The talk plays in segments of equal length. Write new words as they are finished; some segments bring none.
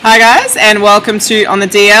Hi guys, and welcome to On the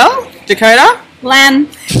DL, Dakota, Lan.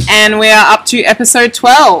 and we are up to episode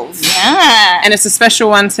 12. Yeah. And it's a special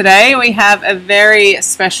one today. We have a very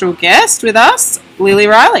special guest with us, Lily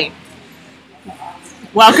Riley.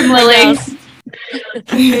 Welcome, Lily.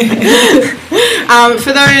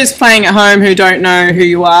 For those playing at home who don't know who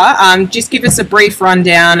you are, just give us a brief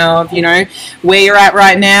rundown of, where you're at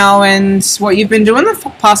right now and what you've been doing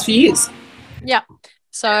the past few years. Yeah.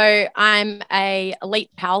 So I'm a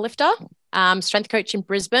elite powerlifter, strength coach in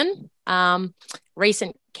Brisbane,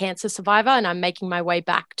 recent cancer survivor, and I'm making my way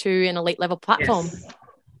back to an elite level platform.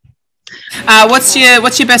 Yes. What's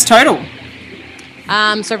your best total?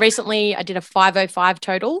 So recently I did a 505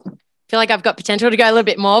 total. Feel like I've got potential to go a little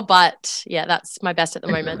bit more, but yeah, that's my best at the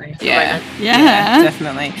moment. Yeah,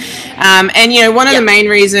 definitely. And one of the main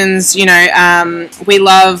reasons, we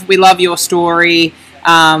love your story.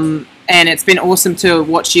 And it's been awesome to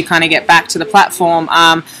watch you kind of get back to the platform.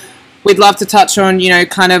 We'd love to touch on,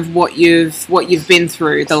 kind of what you've been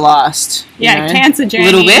through the last, cancer journey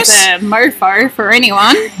little bit. Is a mofo for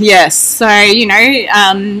anyone. Yes. So,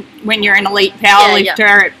 when you're an elite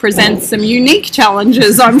powerlifter, it presents some unique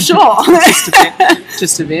challenges, I'm sure.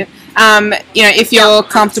 Just a bit. If you're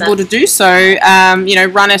comfortable to do so,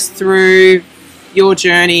 run us through your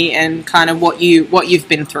journey and kind of what you've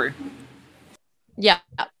been through. Yeah.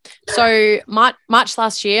 So March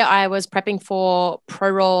last year, I was prepping for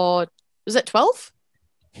Pro Raw. Was it 12?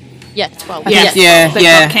 Yeah, 12. Yeah.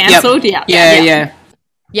 Got cancelled. Yeah.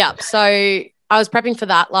 Yeah. So I was prepping for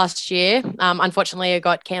that last year. Unfortunately, it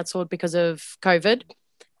got cancelled because of COVID.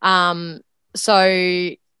 So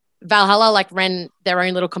Valhalla ran their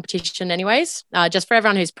own little competition, anyways, just for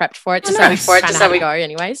everyone who's prepped for it. Just so we go,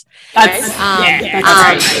 anyways.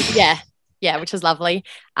 Yeah, which is lovely.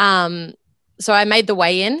 So I made the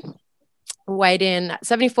weighed in at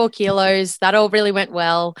 74 kilos. That all really went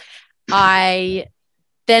well. I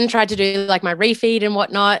then tried to do like my refeed and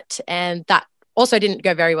whatnot, and that also didn't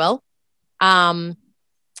go very well. And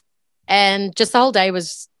just the whole day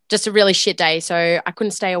was just a really shit day. So I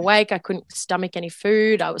couldn't stay awake. I couldn't stomach any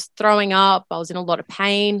food. I was throwing up. I was in a lot of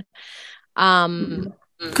pain.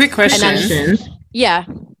 Quick question. Yeah.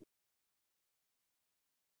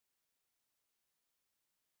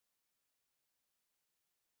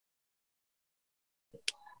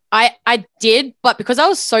 I did, but because I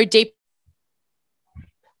was so deep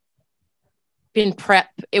in prep,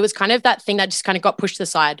 it was kind of that thing that just kind of got pushed to the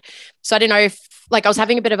side. So I didn't know if, I was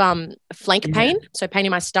having a bit of flank pain, so pain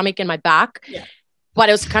in my stomach and my back. Yeah. But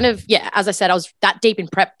it was kind of, as I said, I was that deep in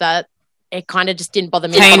prep that it kind of just didn't bother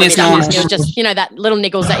me. Pain is normal. It was just, that little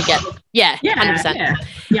niggles that you get. Yeah, 100%.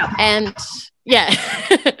 Yeah. And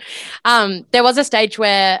there was a stage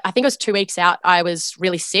where I think it was 2 weeks out, I was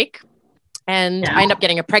really sick. And I ended up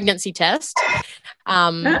getting a pregnancy test. So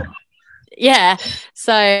good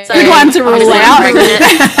one to rule out.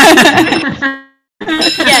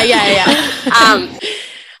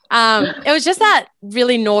 It was just that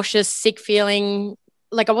really nauseous, sick feeling.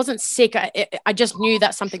 Like I wasn't sick. I just knew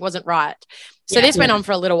that something wasn't right. So this went on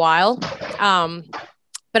for a little while.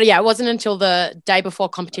 But it wasn't until the day before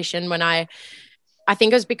competition when I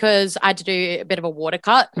think it was because I had to do a bit of a water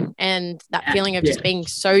cut, and that feeling of just being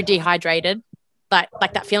so dehydrated,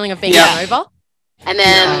 like that feeling of being hungover. And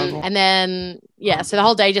then, so the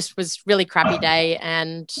whole day just was really crappy day.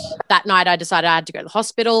 And that night I decided I had to go to the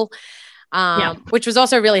hospital, which was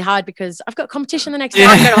also really hard because I've got competition the next day.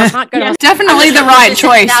 I can't go to hospital. Definitely the right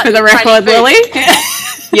choice for the record, Lily.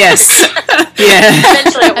 Yes. Yeah.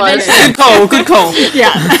 Eventually it was. Good call.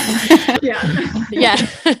 Yeah.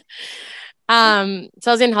 So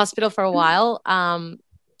I was in hospital for a while.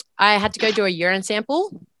 I had to go do a urine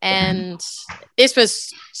sample, and this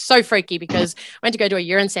was so freaky because I went to go do a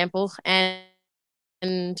urine sample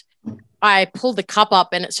and I pulled the cup up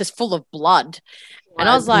and it's just full of blood. And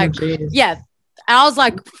I was like, I was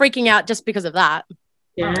like freaking out just because of that.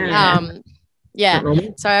 So I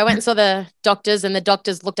went and saw the doctors, and the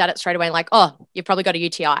doctors looked at it straight away and like, oh, you've probably got a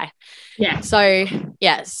UTI.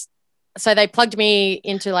 So they plugged me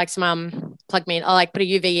into put a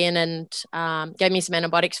UV in and gave me some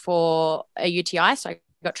antibiotics for a UTI. So I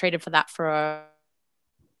got treated for that for a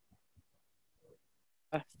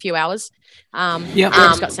few hours. I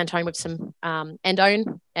just got sent home with some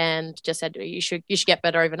endone and just said you should get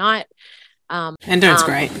better overnight. Endone's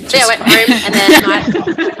great. So I went home and then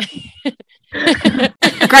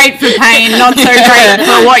great for pain, not so great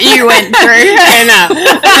for what you went through. No.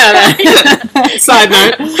 Side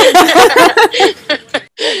note.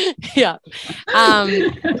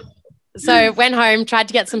 So went home, tried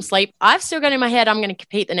to get some sleep. I've still got in my head I'm going to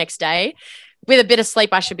compete the next day. With a bit of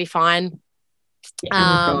sleep, I should be fine.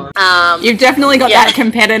 You've definitely got that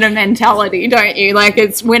competitive mentality, don't you? Like,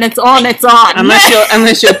 it's when it's on, it's on.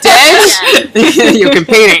 Unless you're dead, you're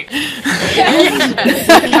competing.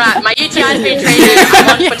 Right, my UTI's been treated.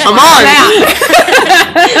 I'm on.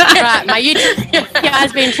 Right, my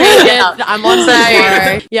UTI's been treated. I'm on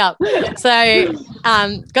tomorrow. Yeah. So,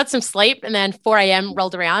 got some sleep, and then 4 a.m.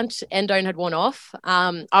 rolled around. Endone had worn off.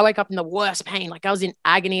 I woke up in the worst pain. Like, I was in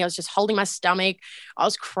agony. I was just holding my stomach. I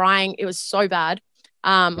was crying. It was so bad.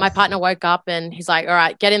 My partner woke up and he's like, all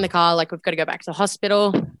right, get in the car. Like, we've got to go back to the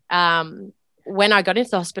hospital. When I got into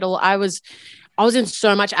the hospital, I was in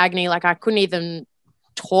so much agony. Like, I couldn't even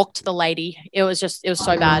talk to the lady. It was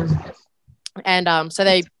so bad. And so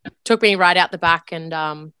they took me right out the back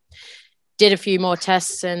and did a few more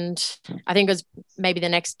tests. And I think it was maybe the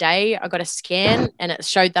next day I got a scan and it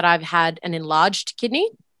showed that I've had an enlarged kidney.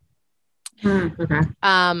 Okay.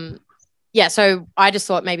 Yeah, so I just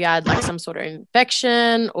thought maybe I had like some sort of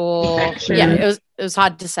infection yeah, it was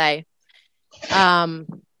hard to say. Yeah,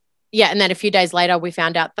 and then a few days later we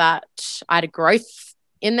found out that I had a growth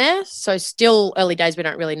in there. So still early days, we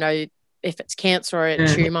don't really know if it's cancer or a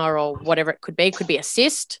tumor or whatever it could be. It could be a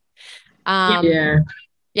cyst. Yeah,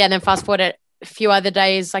 and then fast forward a few other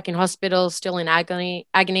days, like in hospital, still in agony,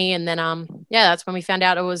 and then yeah, that's when we found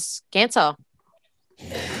out it was cancer.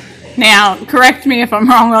 Now, correct me if I'm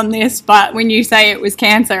wrong on this, but when you say it was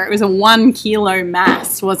cancer, it was a 1 kilo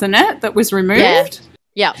mass, wasn't it, that was removed?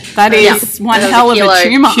 Yeah. That is one hell of a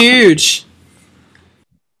tumour. Huge.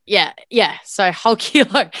 Yeah. So whole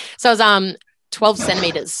kilo. So it was 12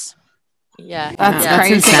 centimetres. Yeah. That's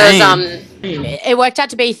crazy. Insane. So it worked out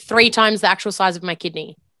to be 3 times the actual size of my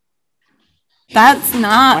kidney. That's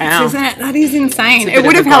nuts, isn't it? That is insane. It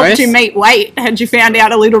would have growth. helped you meet weight had you found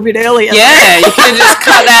out a little bit earlier. Yeah, you could have just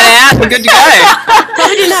cut that out and good to go.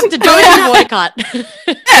 Probably didn't have to do it in water cut.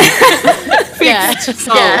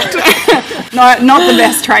 No, not the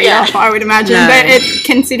best trade-off, I would imagine. No. But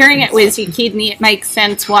considering it was your kidney, it makes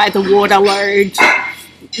sense why the water load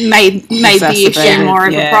made the issue more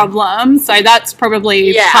of a problem. So that's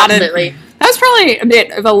probably part of it. That's probably a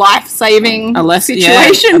bit of a life-saving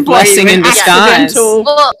situation. A blessing in disguise.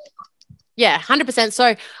 Yeah, 100%.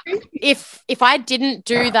 So if I didn't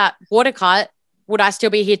do that water cut, would I still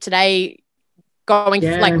be here today going,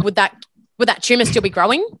 like, would that tumour still be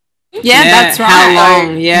growing? Yeah, that's right. How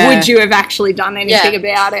long? Yeah. Would you have actually done anything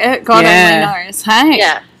about it? God only knows. Hey?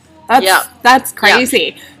 Yeah. That's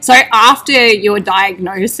crazy. Yeah. So after your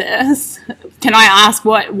diagnosis, can I ask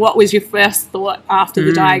what was your first thought after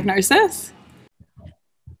the diagnosis?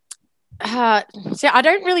 See, I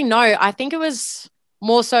don't really know. I think it was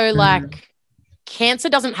more so like cancer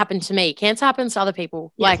doesn't happen to me. Cancer happens to other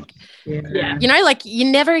people. Yeah. Like, you know, like you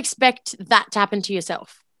never expect that to happen to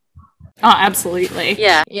yourself. Oh, absolutely.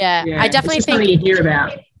 Yeah. I definitely it's just think something you hear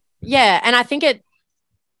about. Yeah, and I think it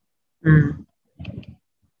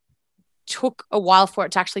took a while for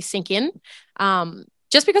it to actually sink in.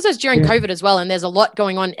 Just because it was during COVID as well, and there's a lot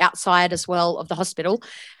going on outside as well of the hospital.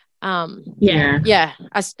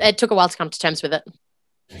 It took a while to come to terms with it.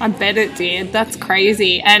 I bet it did. That's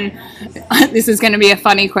crazy. And this is going to be a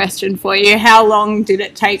funny question for you. How long did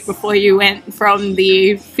it take before you went from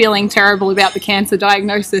the feeling terrible about the cancer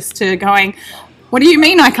diagnosis to going, what do you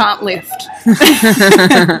mean I can't lift?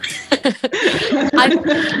 I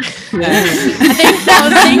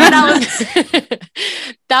think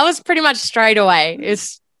that was pretty much straight away.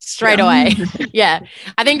 It's straight away. Yeah.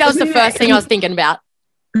 I think that was the first thing I was thinking about.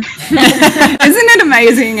 Isn't it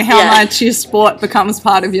amazing how much your sport becomes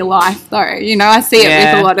part of your life though? You know, I see it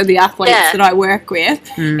with a lot of the athletes that I work with.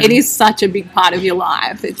 It is such a big part of your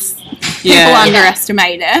life. It's people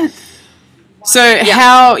underestimate it. So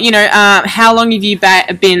how long have you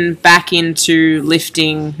been back into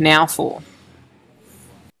lifting now for?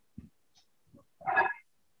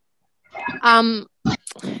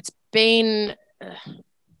 It's been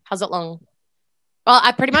how's it long? Well,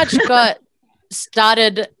 I pretty much got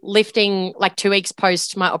started lifting like 2 weeks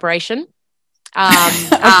post my operation. Of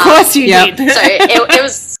course you did. So it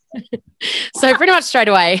was so pretty much straight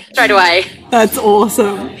away. That's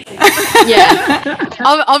awesome. Yeah.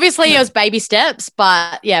 Obviously it was baby steps,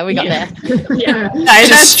 but yeah, we got there.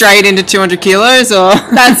 Just straight into 200 kilos or?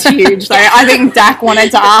 That's huge though. I think Dak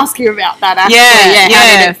wanted to ask you about that actually.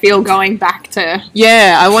 How did it feel going back to?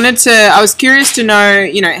 Yeah, I was curious to know,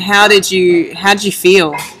 you know, how did you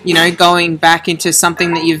feel, you know, going back into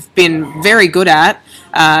something that you've been very good at,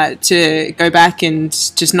 to go back and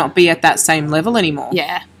just not be at that same level anymore?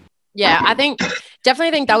 Yeah, I think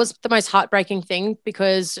definitely think that was the most heartbreaking thing,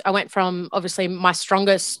 because I went from obviously my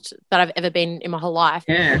strongest that I've ever been in my whole life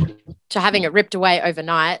to having it ripped away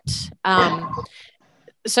overnight.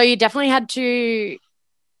 So you definitely had to,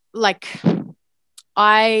 like,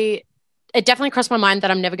 it definitely crossed my mind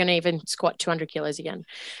that I'm never going to even squat 200 kilos again.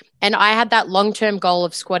 And I had that long-term goal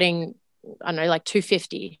of squatting, I don't know, like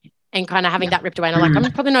 250, and kind of having that ripped away. And I'm like,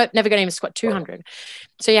 I'm probably never going to even squat 200.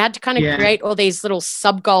 So you had to kind of create all these little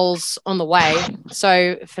sub-goals on the way.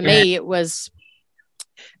 So for me, it was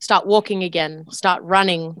start walking again, start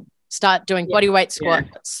running, start doing body weight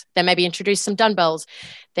squats, then maybe introduce some dumbbells,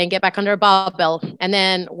 then get back under a barbell, and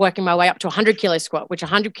then working my way up to 100 kilo squat, which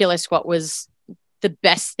 100 kilo squat was the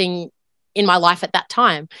best thing in my life at that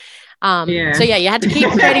time. So you had to keep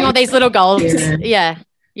creating all these little goals. So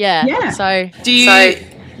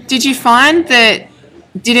did you find that,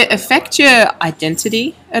 did it affect your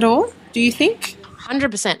identity at all, do you think?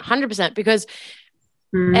 100%, because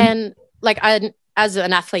and like, I, as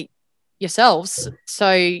an athlete yourselves,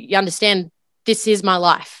 so you understand this is my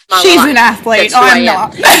life. She's an athlete. I'm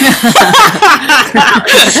not. So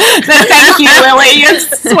thank you, Lily.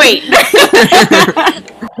 It's sweet.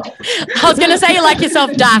 I was going to say you like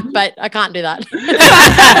yourself, Dak, but I can't do that. You're an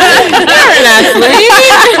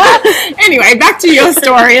athlete. Anyway, back to your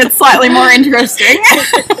story. It's slightly more interesting.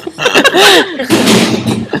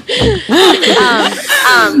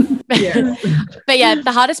 But yeah,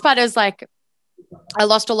 the hardest part is, like, I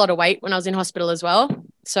lost a lot of weight when I was in hospital as well.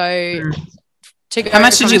 So to go, how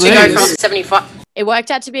much did you lose? Go from 75. It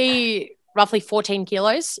worked out to be roughly 14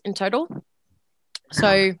 kilos in total.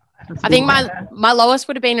 So I think my lowest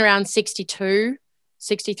would have been around 62,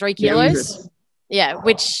 63 kilos. Yeah,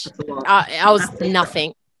 which I was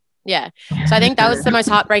nothing. Yeah. So I think that was the most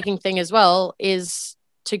heartbreaking thing as well, is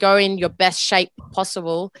to go in your best shape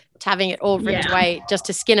possible to having it all ripped away just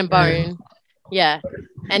to skin and bone. Yeah.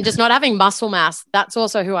 And just not having muscle mass. That's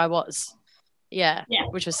also who I was. Yeah.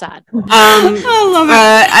 Which was sad. I love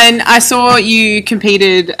it. And I saw you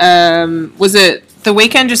competed, was it the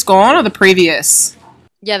weekend just gone or the previous?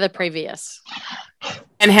 Yeah, the previous.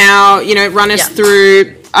 And how, run us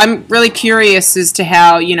through, I'm really curious as to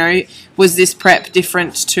how, was this prep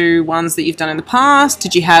different to ones that you've done in the past?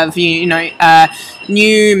 Did you have,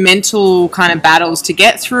 new mental kind of battles to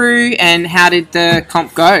get through, and how did the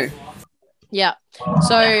comp go? Yeah.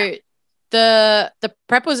 So the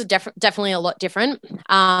prep was definitely a lot different.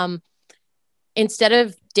 Instead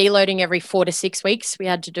of deloading every 4 to 6 weeks, we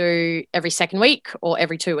had to do every second week or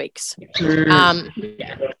every 2 weeks,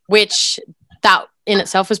 which that in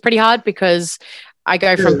itself was pretty hard, because I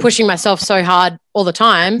go from pushing myself so hard all the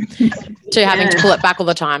time to having to pull it back all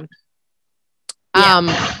the time.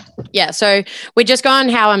 So we just go on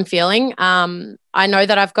how I'm feeling. I know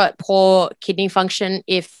that I've got poor kidney function.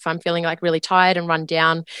 If I'm feeling like really tired and run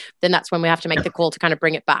down, then that's when we have to make the call to kind of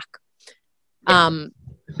bring it back. So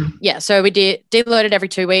we deloaded every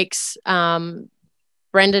 2 weeks.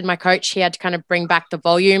 Brendan, my coach, he had to kind of bring back the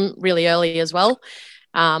volume really early as well.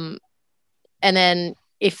 And then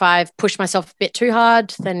if I've pushed myself a bit too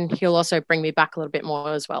hard, then he'll also bring me back a little bit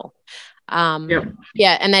more as well. And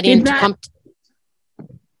then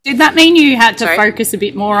did that mean you had to focus a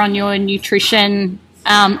bit more on your nutrition,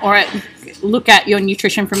 or look at your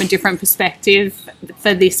nutrition from a different perspective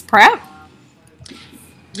for this prep?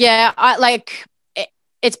 Yeah,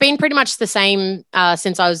 it's been pretty much the same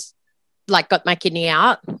since I was got my kidney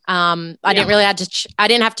out. I didn't really I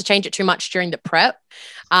didn't have to change it too much during the prep.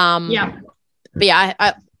 But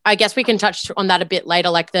yeah, I guess we can touch on that a bit later,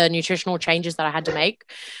 like the nutritional changes that I had to make.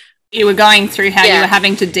 You were going through how you were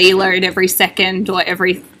having to deload every second or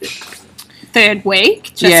every third week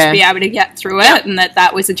just to be able to get through it, and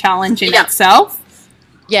that was a challenge in itself.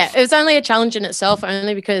 Yeah, it was only a challenge in itself,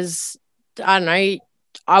 only because, I don't know,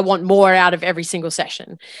 I want more out of every single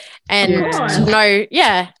session. And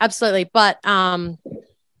absolutely. But that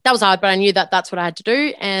was hard, but I knew that that's what I had to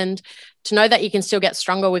do. And to know that you can still get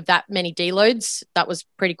stronger with that many deloads, that was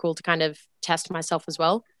pretty cool to kind of test myself as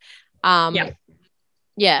well. But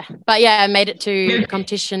I made it to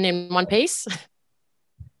competition in one piece.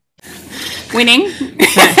 Winning.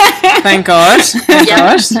 Thank God. Thank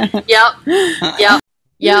God.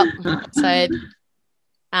 Yep.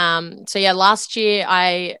 So last year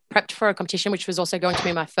I prepped for a competition, which was also going to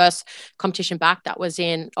be my first competition back. That was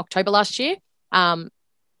in October last year.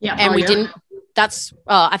 Didn't.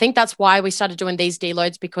 I think that's why we started doing these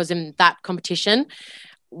deloads, because in that competition,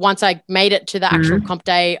 once I made it to the actual comp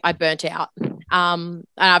day, I burnt out. And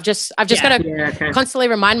I've just got to constantly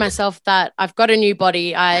remind myself that I've got a new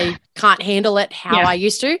body. I can't handle it how I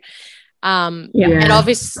used to. And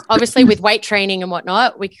obviously with weight training and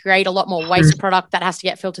whatnot, we create a lot more waste product that has to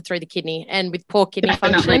get filtered through the kidney. And with poor kidney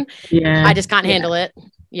function, I just can't handle it.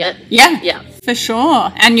 Yeah, for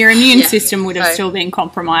sure. And your immune system would have still been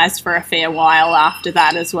compromised for a fair while after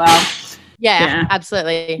that as well. Yeah.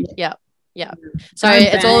 Absolutely. Yeah. So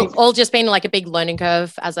it's all just been like a big learning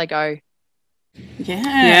curve as I go.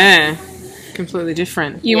 Yeah. Completely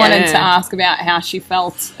different. You wanted to ask about how she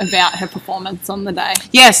felt about her performance on the day.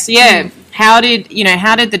 Yes, How did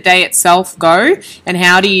the day itself go, and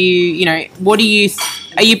how do you,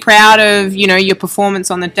 are you proud of, your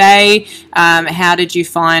performance on the day? How did you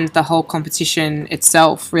find the whole competition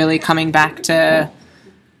itself, really coming back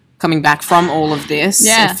from all of this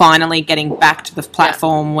and finally getting back to the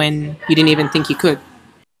platform when you didn't even think you could?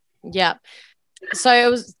 Yeah. So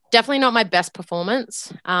it was definitely not my best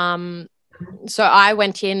performance. So I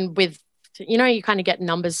went in with, you kind of get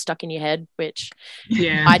numbers stuck in your head, which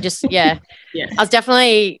I just, I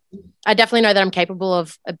definitely know that I'm capable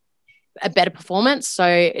of a better performance. So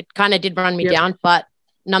it kind of did run me down, but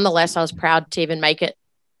nonetheless, I was proud to even make it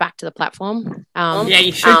back to the platform.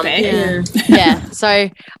 You should be. So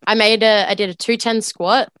I did a 210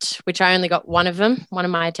 squat, which I only got one of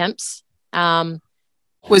my attempts.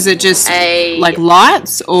 Was it just like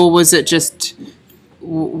lights, or was it just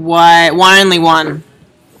why only one?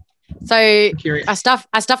 So I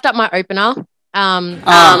stuffed up my opener. Been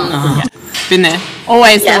there.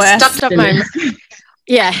 Always the worst. Stuffed up my.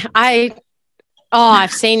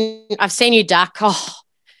 I've seen you duck. Oh.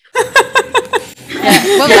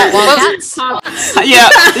 Yeah. What was that, Wildcats?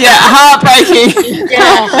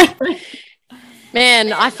 Heartbreaking.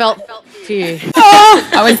 Man, I felt for you.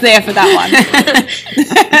 I was there for that one.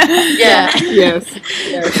 Yes.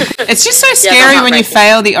 It's just so scary when you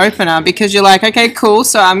fail the opener, because you're like, okay, cool,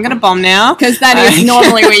 so I'm going to bomb now. Because that is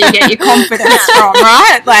normally where you get your confidence from,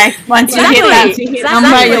 right? Like, once you hit that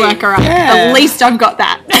number, you're like, all right, at least I've got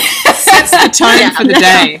that. Sets the tone for the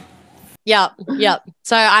day. Yep.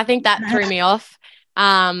 So I think that threw me off. So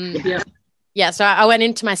I went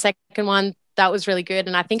into my second one. That was really good.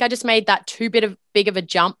 And I think I just made that big of a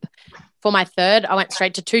jump for my third. I went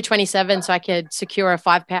straight to 227 so I could secure a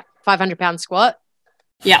 500-pound squat.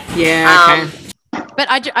 Yeah. Okay.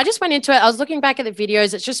 But I just went into it. I was looking back at the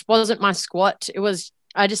videos. It just wasn't my squat.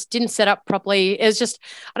 I just didn't set up properly. It was just,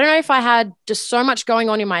 I don't know if I had just so much going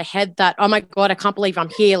on in my head that, oh my God, I can't believe I'm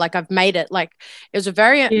here. Like, I've made it. Like, it was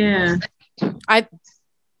I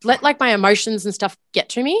let like my emotions and stuff get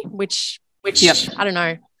to me, which I don't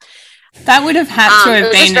know. That would have had to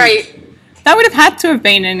have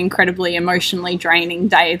been an incredibly emotionally draining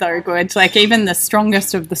day, though. Good, like even the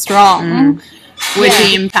strongest of the strong would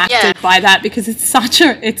be impacted by that, because it's such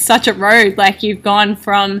a road. Like, you've gone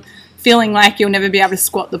from feeling like you'll never be able to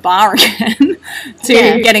squat the bar again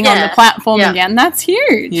to getting on the platform again. That's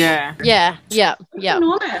huge. Yeah.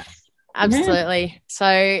 Absolutely.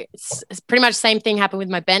 So it's pretty much the same thing happened with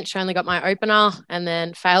my bench. I only got my opener and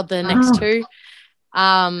then failed the next two.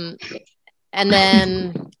 And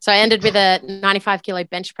then, so I ended with a 95 kilo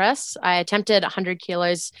bench press. I attempted 100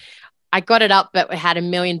 kilos. I got it up, but we had a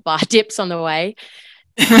million bar dips on the way.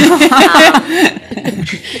 Somehow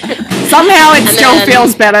it still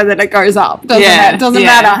feels better that it goes up, doesn't it? Doesn't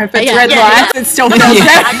matter if it's red lights, it still feels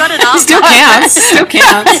better. I got it up. Still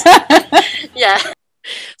counts.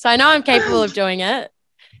 So I know I'm capable of doing it.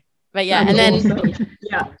 But and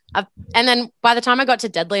then by the time I got to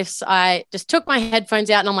deadlifts, I just took my headphones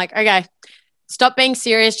out and I'm like, okay, stop being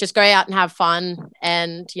serious, just go out and have fun.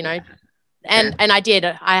 And, and I did.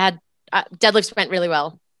 I had deadlifts went really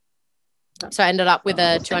well. So I ended up with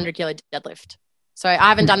a 200 kilo deadlift. So I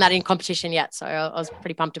haven't done that in competition yet. So I was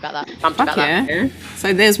pretty pumped about that. That.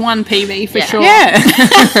 So there's one PB for sure.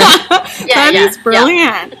 That is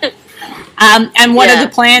brilliant. And what are the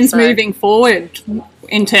plans moving forward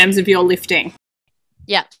in terms of your lifting?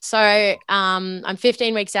 Yeah. So I'm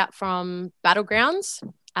 15 weeks out from Battlegrounds.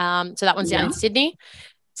 So that one's down in Sydney.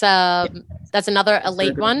 So that's another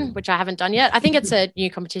elite one, which I haven't done yet. I think it's a new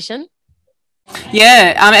competition.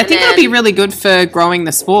 Yeah. I think it'll be really good for growing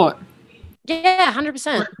the sport. Yeah,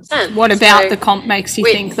 100%. What about the comp makes you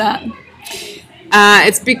think that?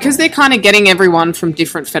 It's because they're kind of getting everyone from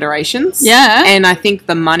different federations. Yeah. And I think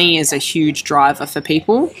the money is a huge driver for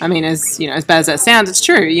people. I mean, as bad as that sounds, it's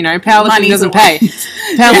true. Powerlifting doesn't pay.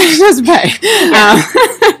 Powerlifting doesn't pay.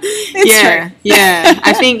 It's true. Yeah.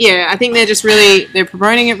 I think they're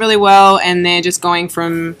promoting it really well, and they're just going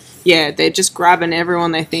from, they're just grabbing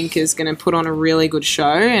everyone they think is going to put on a really good show.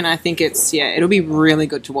 And I think it'll be really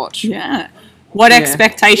good to watch. Yeah. What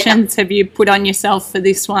expectations have you put on yourself for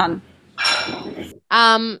this one?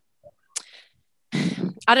 I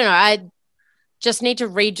don't know. just need to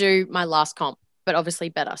redo my last comp, but obviously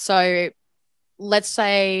better. So let's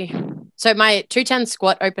say, my 210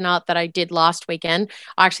 squat opener that I did last weekend,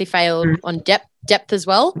 I actually failed on depth as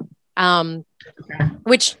well.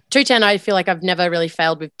 Which 210, I feel like I've never really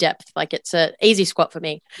failed with depth. Like it's an easy squat for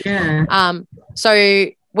me. Yeah. So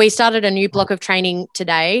we started a new block of training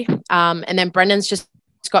today, and then Brendan's just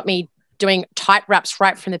got me doing tight reps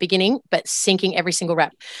right from the beginning, but sinking every single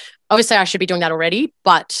rep. Obviously, I should be doing that already,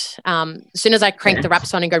 but as soon as I crank the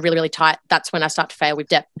reps on and go really, really tight, that's when I start to fail with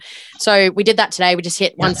depth. So we did that today. We just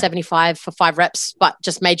hit 175 for 5 reps, but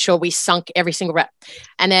just made sure we sunk every single rep.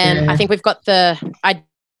 And then I think we've got the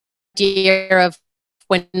idea of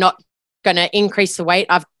we're not going to increase the weight.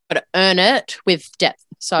 I've got to earn it with depth.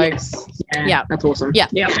 So yeah, that's awesome.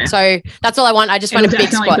 Yeah. So that's all I want. I just want a big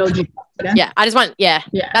squat. Yeah. I just want,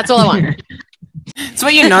 that's all I want. It's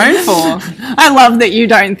what you're known for. I love that you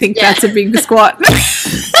don't think that's a big squat.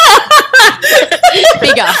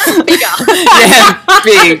 Bigger. Yeah,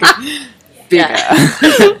 bigger.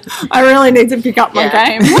 I really need to pick up my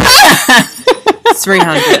game.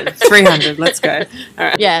 300. Let's go. All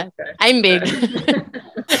right. Yeah, aim big.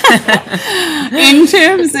 In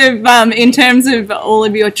terms of all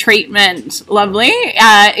of your treatment, lovely,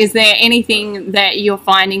 is there anything that you're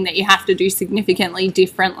finding that you have to do significantly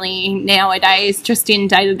differently nowadays, just in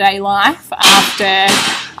day-to-day life,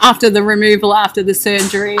 after the removal, after the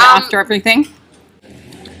surgery, after everything?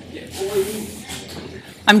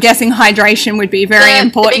 I'm guessing hydration would be very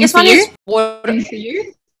important for you. Water for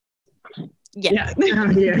you. Yeah,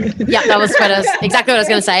 that was exactly what I was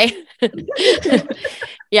going to say.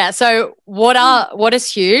 Yeah, so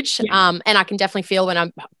water's huge, and I can definitely feel when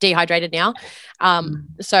I'm dehydrated now.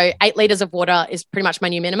 So 8 liters of water is pretty much my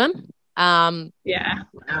new minimum. Yeah,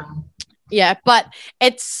 but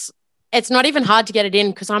it's not even hard to get it in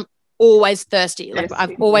because I'm always thirsty. Like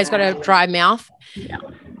I've always got a dry mouth.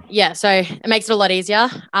 Yeah, so it makes it a lot easier.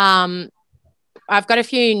 I've got a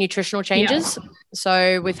few nutritional changes.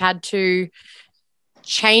 So we've had to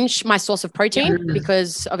change my source of protein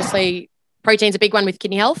because obviously protein's a big one with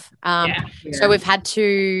kidney health. So we've had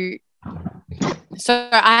to. So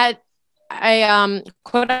I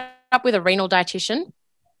caught up with a renal dietitian.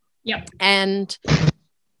 And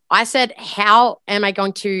I said, how am I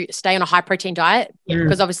going to stay on a high protein diet?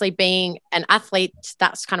 Because obviously being an athlete,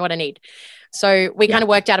 that's kind of what I need. So we kind of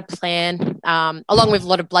worked out a plan along with a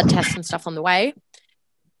lot of blood tests and stuff on the way.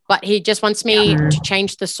 But he just wants me to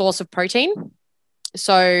change the source of protein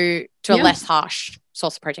to a less harsh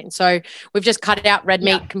source of protein. So we've just cut out red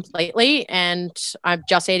meat completely, and I'm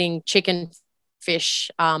just eating chicken,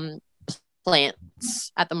 fish,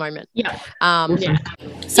 plants at the moment.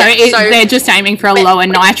 So they're just aiming for a lower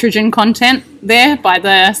nitrogen content there by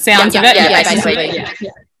the sounds of it. Basically.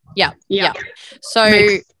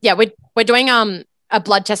 So we're doing a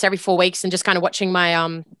blood test every 4 weeks and just kind of watching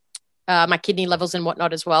my my kidney levels and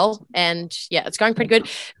whatnot as well. And it's going pretty good.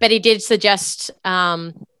 But he did suggest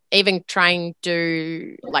even trying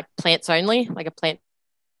to like plants only, like a plant.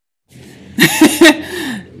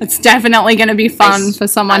 It's definitely going to be fun for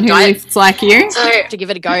someone who lifts like you. To give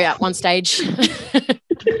it a go at one stage. It's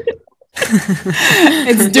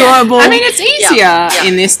doable. I mean, it's easier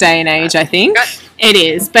in this day and age, I think. It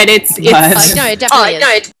is, but it's no, it definitely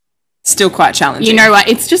is. Still quite challenging. You know what?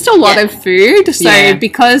 It's just a lot of food. So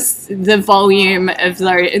because the volume of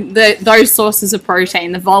those sources of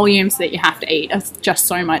protein, the volumes that you have to eat are just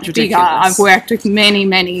so much bigger. I've worked with many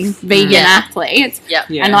vegan athletes,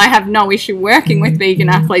 and I have no issue working with vegan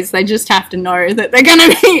athletes. They just have to know that they're going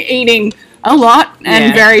to be eating a lot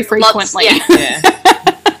and very frequently.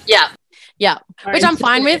 Which I'm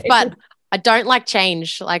fine with, but I don't like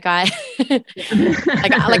change. Like I'm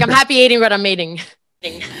happy eating what I'm eating.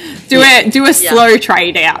 Do a slow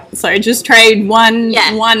trade out. So just trade one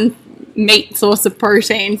meat source of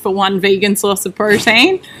protein for one vegan source of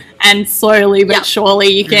protein, and slowly but surely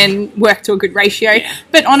you can work to a good ratio.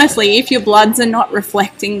 But honestly, if your bloods are not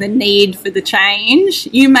reflecting the need for the change,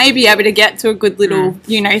 you may be able to get to a good little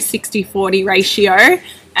 60-40 ratio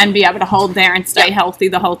and be able to hold there and stay healthy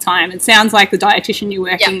the whole time. It sounds like the dietitian you're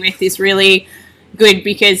working with is really good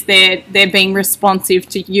because they're being responsive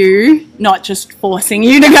to you, not just forcing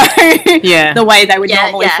you to go the way they would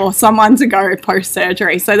normally force someone to go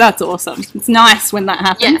post-surgery. So that's awesome. It's nice when that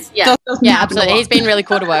happens. Absolutely. He's been really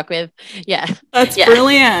cool to work with. That's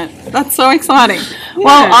brilliant. That's so exciting.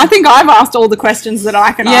 Well, I think I've asked all the questions that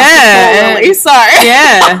I can ask Lily, so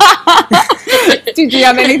did you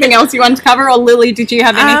have anything else you wanted to cover, or Lily, did you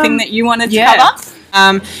have anything that you wanted to cover?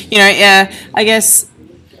 I guess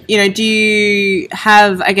do you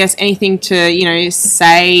have, I guess, anything to,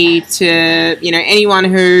 say to, anyone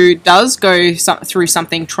who does go through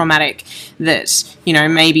something traumatic that,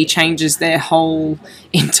 maybe changes their whole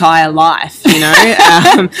entire life,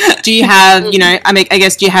 do you have, I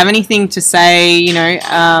guess, do you have anything to say,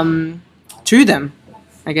 to them,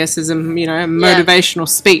 I guess, as a, motivational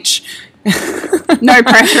speech? No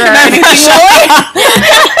pressure or anything.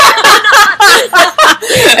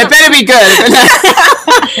 It better be good.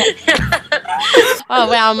 Oh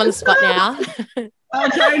wow, I'm on the spot now. Oh,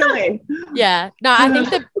 totally. Yeah. No, I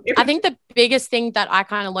think the biggest thing that I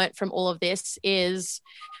kind of learnt from all of this is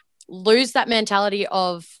lose that mentality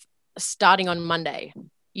of starting on Monday.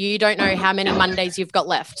 You don't know how many Mondays you've got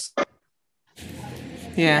left.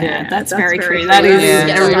 Yeah, that's very true. That is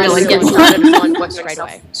really good. Get started on work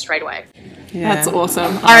straight away. Yeah. That's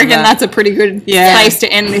awesome. I reckon that's a pretty good place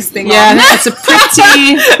to end this thing. Yeah, that's a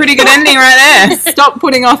pretty good ending right there. Stop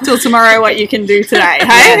putting off till tomorrow what you can do today.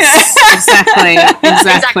 Hey? Yes, Exactly. That's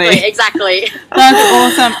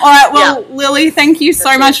awesome. All right, well, Lily, thank you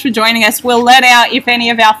so much for joining us. We'll let out, if any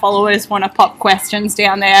of our followers want to pop questions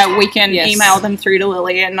down there, we can email them through to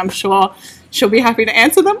Lily, and I'm sure she'll be happy to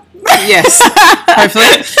answer them. Yes,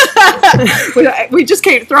 hopefully. We just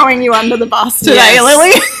keep throwing you under the bus today,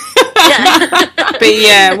 Lily. But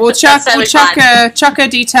yeah, we'll chuck her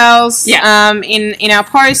details in our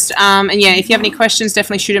post. And if you have any questions,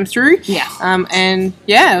 definitely shoot them through.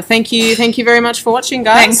 Thank you very much for watching,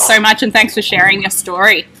 guys. Thanks so much, and thanks for sharing your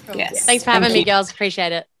story. Yes, Thanks for having me, girls.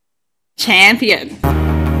 Appreciate it. Champion.